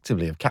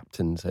effectively of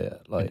captains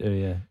here.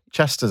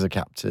 Chester's a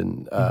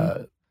captain.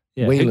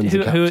 Whelan's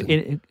a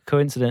captain. Who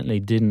coincidentally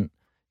didn't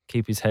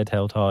keep his head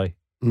held high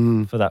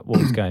for that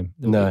Wolves game.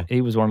 No, he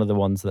was one of the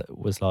ones that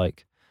was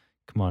like,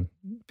 "Come on,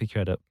 pick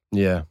your head up."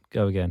 Yeah.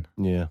 Go again.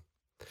 Yeah.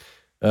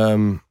 I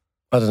don't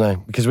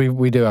know, because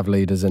we do have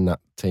leaders in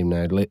that team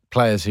now,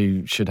 players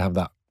who should have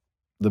that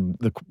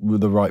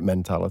the right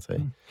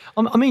mentality.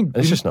 I mean,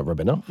 it's just not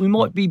rubbing off. We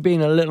might be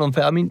being a little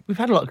unfair. I mean, we've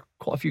had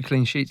quite a few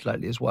clean sheets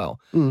lately as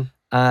well,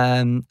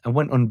 and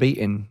went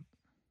unbeaten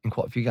in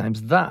quite a few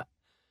games. That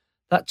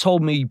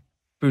told me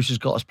Bruce has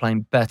got us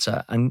playing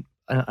better, and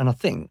I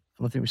think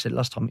we said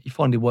last time, he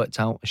finally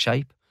worked out a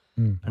shape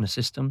and a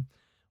system.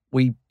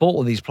 We bought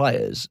all these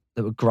players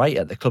that were great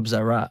at the clubs they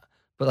were at,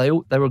 but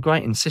they were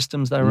great in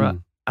systems they were at,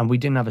 and we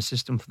didn't have a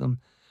system for them.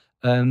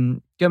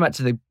 Going back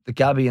to the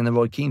Gabby and the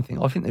Roy Keane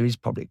thing, I think there is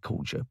probably a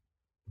culture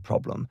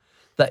problem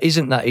that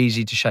isn't that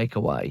easy to shake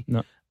away.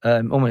 No.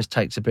 Almost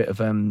takes a bit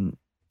of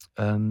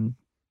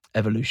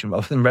evolution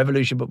rather than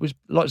revolution. But with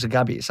likes of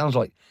Gabby, it sounds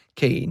like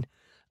Keane.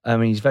 I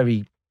mean, he's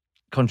very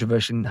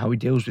controversial in how he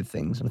deals with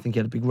things, and I think he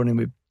had a big run-in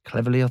with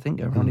Cleverly, I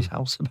think, around his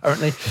house,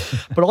 apparently.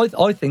 But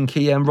I think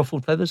he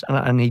ruffled feathers,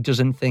 and he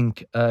doesn't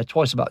think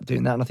twice about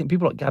doing that. And I think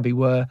people like Gabby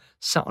were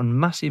sat on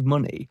massive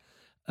money,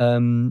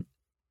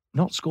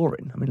 not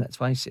scoring. I mean, let's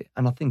face it.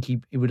 And I think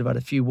he would have had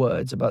a few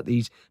words about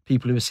these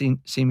people who were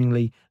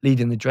seemingly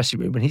leading the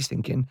dressing room. And he's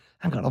thinking,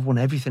 hang on, I've won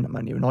everything at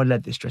Man U, and I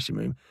led this dressing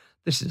room.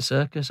 This is a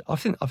circus. I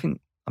think. I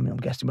mean, I'm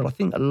guessing, but I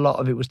think a lot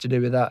of it was to do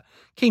with that.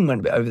 King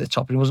went a bit over the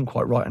top and he wasn't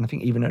quite right. And I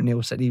think even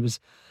O'Neill said he was...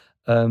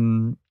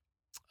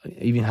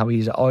 even how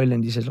he's at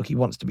Ireland, he says, look, he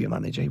wants to be a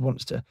manager, he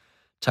wants to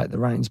take the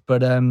reins,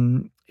 but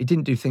he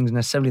didn't do things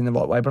necessarily in the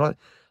right way. But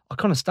I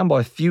kind of stand by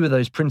a few of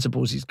those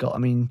principles he's got. I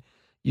mean,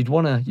 you'd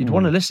want to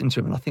listen to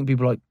him, and I think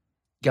people like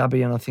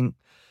Gabby and I think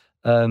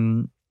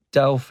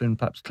Delph and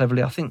perhaps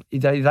Cleverly, I think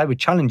they were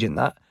challenging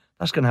that.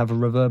 That's going to have a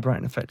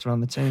reverberating effect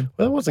around the team.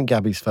 Well, it wasn't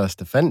Gabby's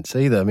first offence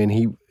either. I mean,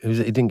 he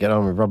didn't get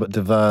on with Robert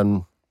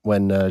Deverne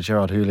when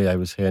Gerard Houllier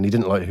was here, and he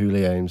didn't like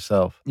Houllier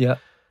himself. Yeah.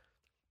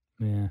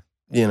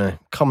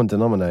 Common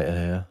denominator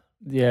here.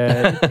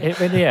 Yeah,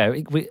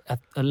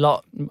 a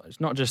lot. It's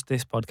not just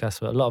this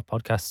podcast, but a lot of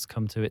podcasts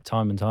come to it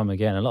time and time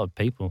again. A lot of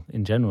people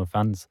in general,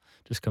 fans,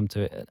 just come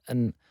to it,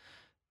 and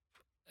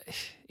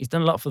he's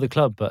done a lot for the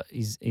club, but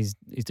he's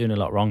doing a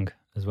lot wrong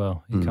as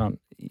well. He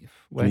can't.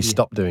 And he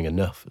stopped doing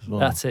enough as well.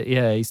 That's it.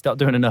 Yeah, he stopped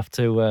doing enough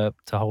to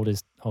hold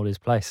his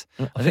place.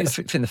 I think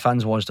the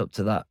fans wised up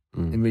to that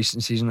in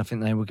recent season. I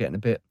think they were getting a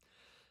bit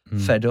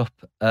fed up.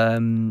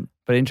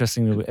 But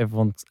interestingly,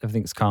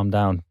 everything's calmed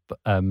down. But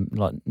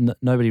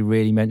nobody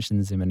really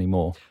mentions him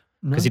anymore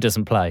because he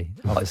doesn't play.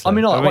 Obviously. I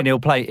mean, he'll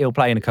play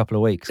in a couple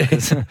of weeks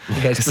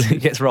because he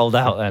gets rolled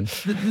out. Then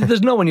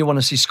there's no one you want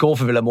to see score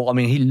for Villa more. I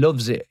mean, he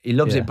loves it. He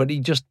loves it, but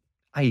he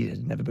has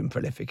never been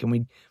prolific, and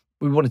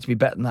we wanted to be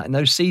better than that in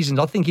those seasons.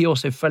 I think he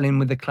also fell in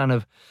with the clan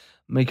of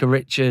Micah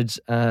Richards,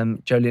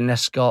 Joleon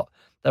Lescott.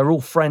 They were all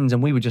friends,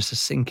 and we were just a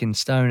sinking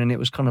stone. And it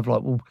was kind of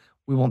like, well,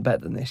 we want better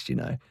than this,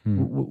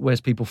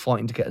 Where's people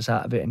fighting to get us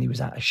out of it? And he was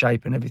out of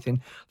shape and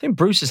everything. I think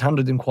Bruce has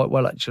handled him quite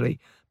well, actually,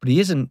 but he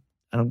isn't.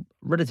 And I'm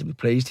relatively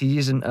pleased. He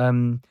isn't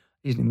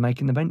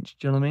making the bench.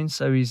 Do you know what I mean?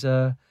 So he's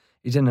in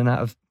and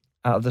out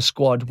of the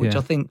squad, which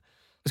I think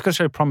it's going to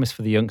show promise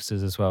for the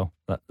youngsters as well.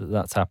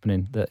 That's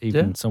happening. That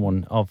even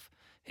someone of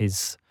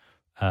his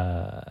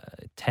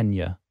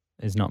tenure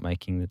is not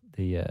making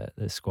the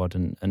squad,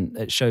 and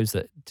it shows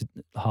that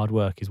hard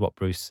work is what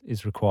Bruce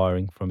is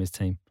requiring from his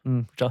team,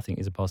 which I think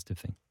is a positive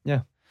thing.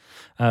 Yeah.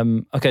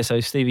 Okay, so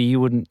Stevie, you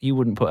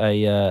wouldn't put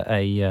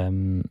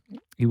a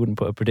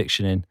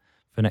prediction in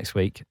for next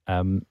week.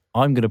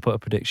 I'm going to put a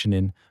prediction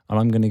in, and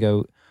I'm going to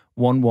go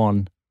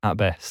 1-1 at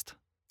best.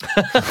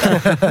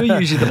 You're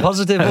usually the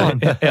positive one.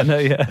 Yeah, no,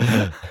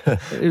 yeah.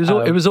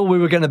 It was all we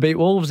were going to beat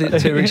Wolves 2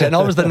 weeks ago, and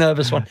I was the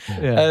nervous one.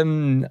 Yeah.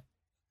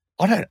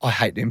 I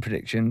hate doing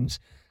predictions.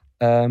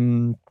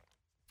 Fulham,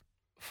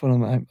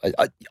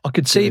 I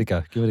could see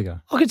Give it a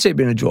go. I could see it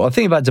being a draw. I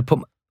think if I had to put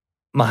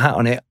my hat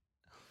on it,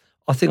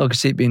 I think I could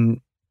see it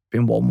being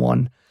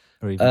 1-1.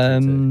 Or even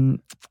 2-2.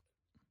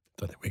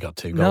 Don't think we got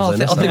 2 No,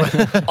 goals.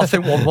 I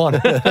think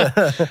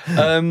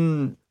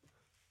 1-1.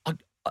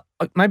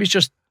 Maybe it's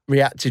just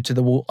reactive to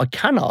the wall. I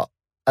cannot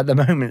at the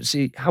moment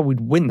see how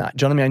we'd win that.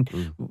 Do you know what I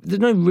mean? There's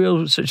no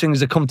real such thing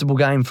as a comfortable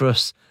game for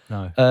us.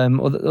 No.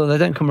 Or they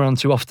don't come around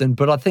too often.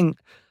 But I think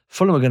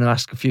Fulham are going to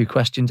ask a few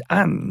questions.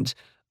 And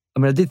I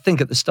mean, I did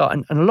think at the start,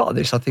 and a lot of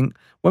this, I think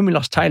when we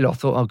lost Taylor, I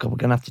thought, oh God, we're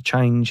going to have to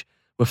change.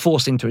 We're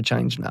forced into a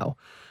change now.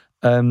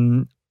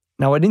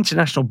 Now, an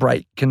international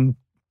break can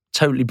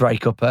totally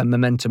break up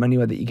momentum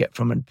anyway that you get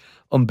from an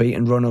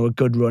unbeaten run or a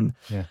good run.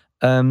 Yeah.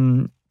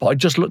 But I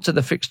just looked at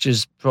the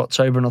fixtures for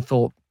October and I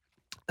thought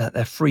that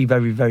they're 3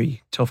 very,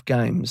 very tough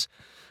games.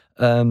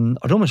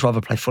 I'd almost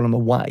rather play Fulham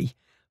away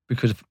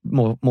because of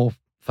more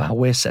for how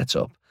we're set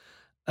up.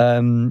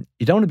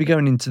 You don't want to be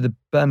going into the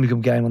Birmingham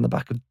game on the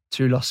back of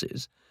 2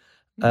 losses.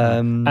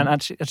 And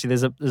actually,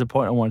 there's a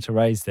point I wanted to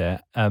raise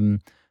there.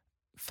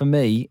 For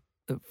me,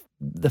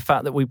 the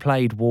fact that we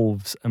played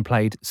Wolves and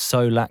played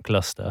so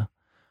lacklustre,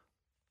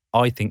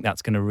 I think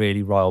that's going to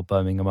really rile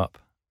Birmingham up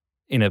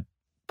in a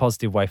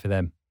positive way for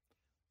them.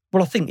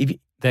 Well, I think if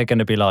they're going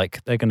to be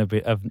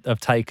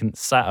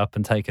sat up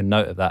and taken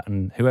note of that,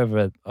 and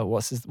whoever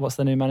what's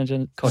the new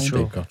manager?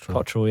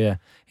 Cottrell, yeah,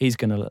 he's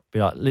going to be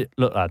like,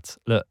 look lads,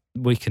 look,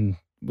 we can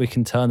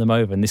turn them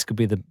over, and this could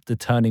be the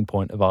turning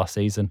point of our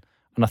season.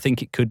 And I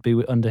think it could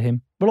be under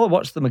him. Well, I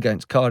watched them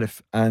against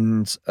Cardiff,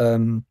 and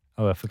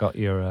I forgot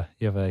you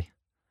have a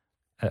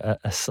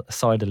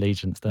side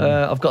allegiance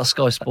there. I've got a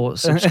Sky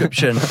Sports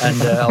subscription,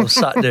 and I was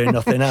sat doing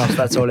nothing else.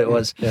 That's all it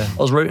was. Yeah. I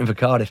was rooting for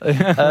Cardiff.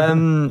 I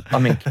mean,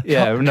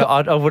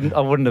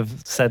 I wouldn't have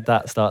said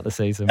that start of the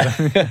season.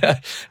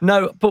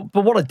 No, but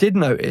what I did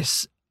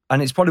notice,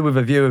 and it's probably with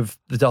a view of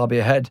the derby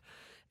ahead,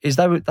 is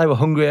they were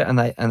hungrier and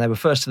they were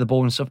first to the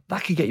ball and stuff.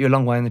 That could get you a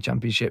long way in the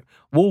Championship.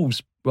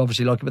 Wolves were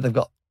obviously like it, but they've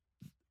got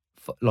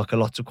like a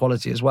lot of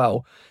quality as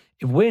well.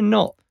 If we're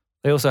not,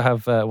 they also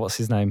have what's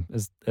his name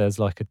as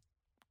like a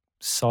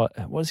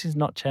what's his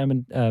not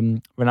chairman?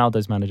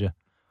 Ronaldo's manager,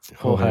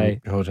 Jorge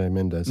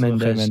Mendes.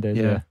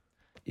 Yeah.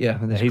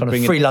 Yeah, and there's kind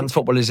of freelance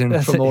footballers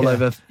in from all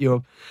over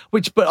Europe.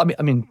 But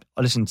I mean,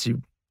 I listened to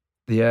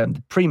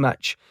the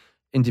pre-match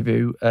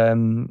interview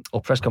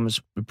or press conference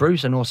with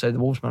Bruce and also the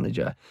Wolves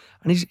manager,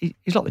 and he's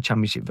like the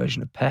Championship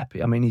version of Pep.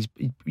 I mean,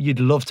 you'd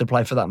love to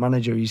play for that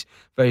manager. He's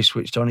very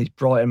switched on. He's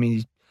bright. I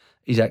mean,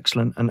 he's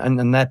excellent,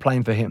 and they're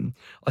playing for him.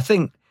 I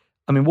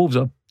mean, Wolves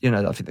are, I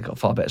think they've got a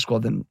far better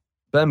squad than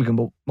Birmingham.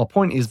 But my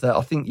point is that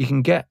I think you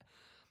can get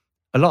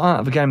a lot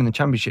out of a game in the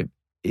Championship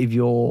if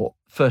you're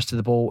first to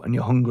the ball and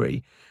you're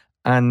hungry.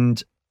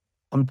 And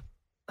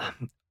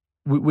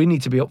we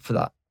need to be up for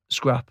that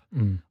scrap.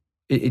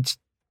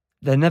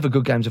 They're never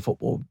good games of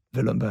football,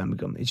 Villa and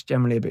Birmingham. It's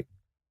generally a bit,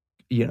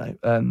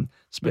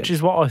 which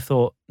is what I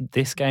thought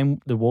this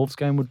game, the Wolves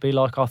game, would be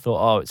like. I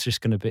thought, it's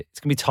going to be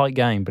a tight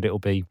game, but it'll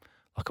be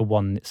like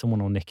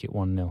someone will nick it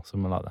 1-0,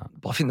 something like that.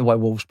 But I think the way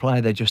Wolves play,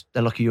 they're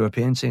like a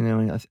European team. I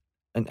mean,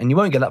 and you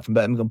won't get that from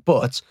Birmingham,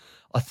 but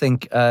I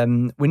think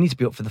we need to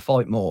be up for the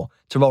fight more,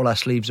 to roll our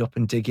sleeves up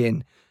and dig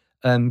in,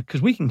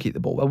 because we can keep the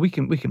ball well, we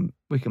can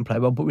play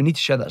well, but we need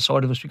to show that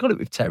side of us. We got it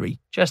with Terry,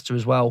 Chester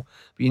as well,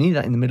 but you need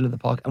that in the middle of the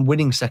park and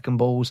winning second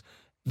balls.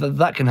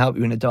 That can help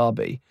you in a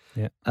derby.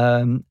 Yeah.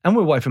 And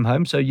we're away from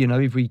home, so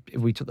if we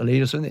took the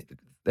lead or something,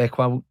 their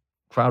crowd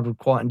would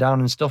quieten down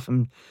and stuff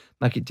and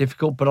make it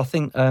difficult. But I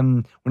think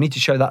we need to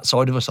show that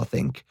side of us. I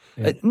think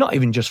not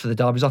even just for the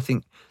derbies. I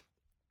think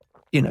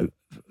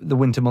the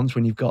winter months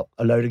when you've got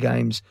a load of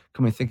games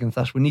coming thick and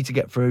fast, we need to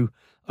get through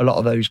a lot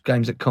of those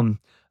games that come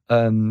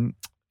in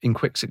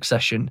quick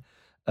succession.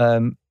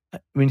 We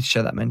need to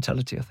show that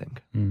mentality, I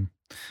think.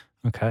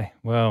 Okay,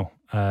 well,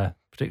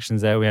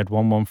 predictions there. We had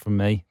 1-1 from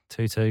me,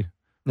 2-2.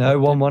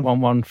 No, 1-1.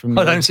 1-1 from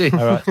me. I don't see. All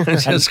right. I don't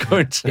see a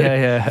score too.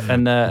 Yeah.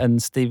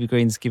 And Stevie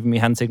Green's giving me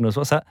hand signals.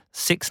 What's that?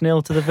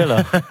 6-0 to the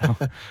Villa.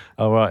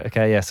 Oh, right.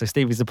 Okay, yeah. So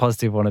Stevie's the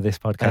positive one of this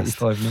podcast.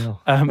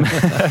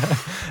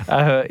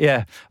 85-0.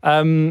 Yeah.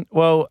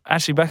 Well,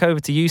 actually, back over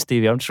to you,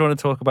 Stevie. I'm just want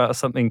to talk about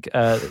something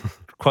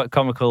quite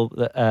comical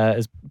that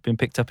has been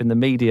picked up in the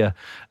media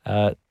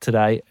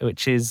today,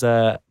 which is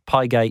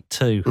Piegate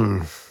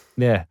 2.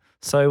 Yeah.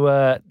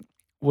 So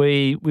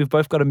we've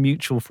both got a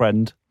mutual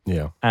friend.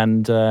 Yeah.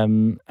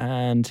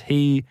 And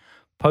he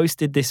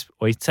posted this,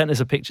 or he sent us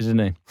a picture,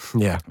 didn't he?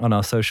 Yeah. On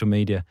our social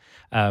media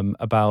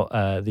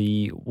about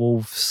the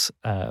Wolves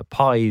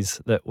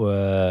pies that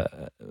were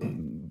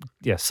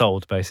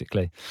sold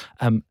basically.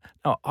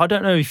 Now, I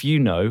don't know if you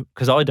know,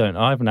 because I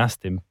haven't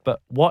asked him,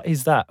 but what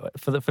is that?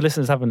 For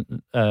listeners who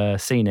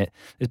haven't seen it,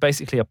 it's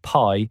basically a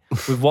pie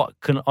with what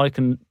I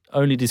can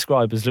only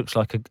describe as looks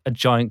like a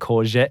giant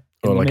courgette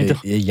Or in like the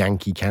middle. a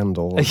Yankee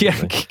candle. A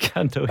Yankee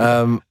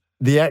candle.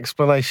 The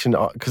explanation,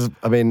 because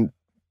I mean,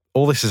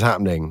 all this is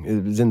happening.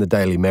 It was in the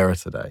Daily Mirror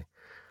today.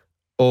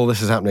 All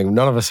this is happening.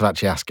 None of us have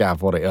actually asked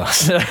Gav what it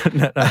is.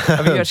 No.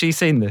 Have you actually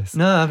seen this?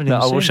 No, I haven't even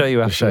I will seen show it.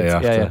 you I'll show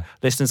afterwards. you after. Yeah.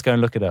 Listeners, go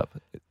and look it up.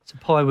 It's a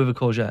pie with a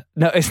courgette.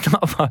 No, it's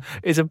not a pie.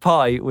 It's a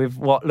pie with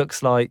what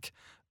looks like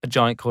a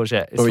giant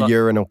courgette. It's Or a like,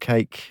 urinal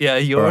cake. yeah,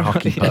 or a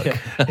hockey puck.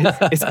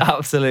 It's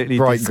absolutely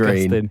Bright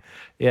disgusting. green.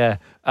 Yeah,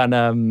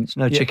 and It's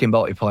no chicken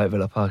butty pie at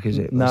Villa Park, is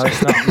it? No,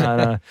 it's not.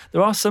 No.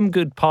 There are some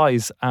good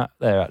pies out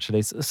there,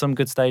 actually. Some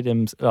good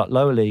stadiums, like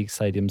lower league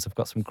stadiums, have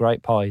got some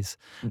great pies.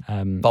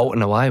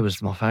 Bolton away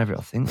was my favourite,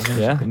 I think.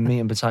 Yeah. Meat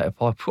and potato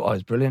pie. Oh, it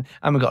was brilliant.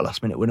 And we got a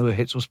last minute winner with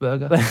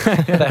Hitzelsberger.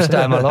 Best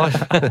day of my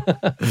life.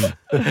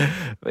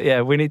 But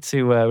yeah, we need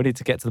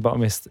to get to the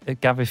bottom of this.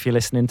 Gav, if you're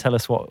listening, tell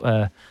us what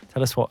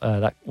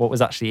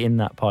was actually in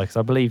that pie, because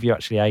I believe you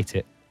actually ate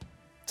it.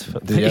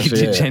 You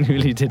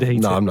genuinely did eat it.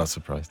 No, I'm not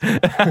surprised.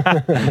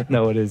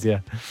 No, it is,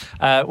 yeah.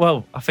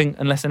 Well, I think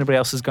unless anybody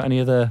else has got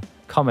any other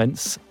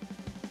comments,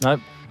 no.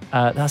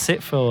 That's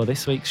it for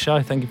this week's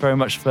show. Thank you very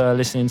much for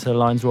listening to the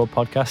Lions Roar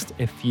podcast.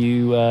 If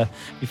you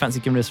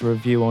fancy giving us a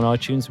review on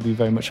iTunes, it would be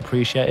very much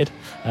appreciated.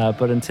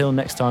 But until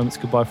next time, it's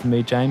goodbye from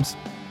me, James.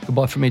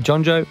 Goodbye from me,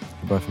 John Joe.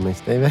 Goodbye from me,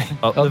 Stevie.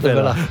 Up the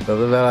Villa. Up the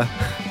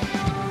Villa.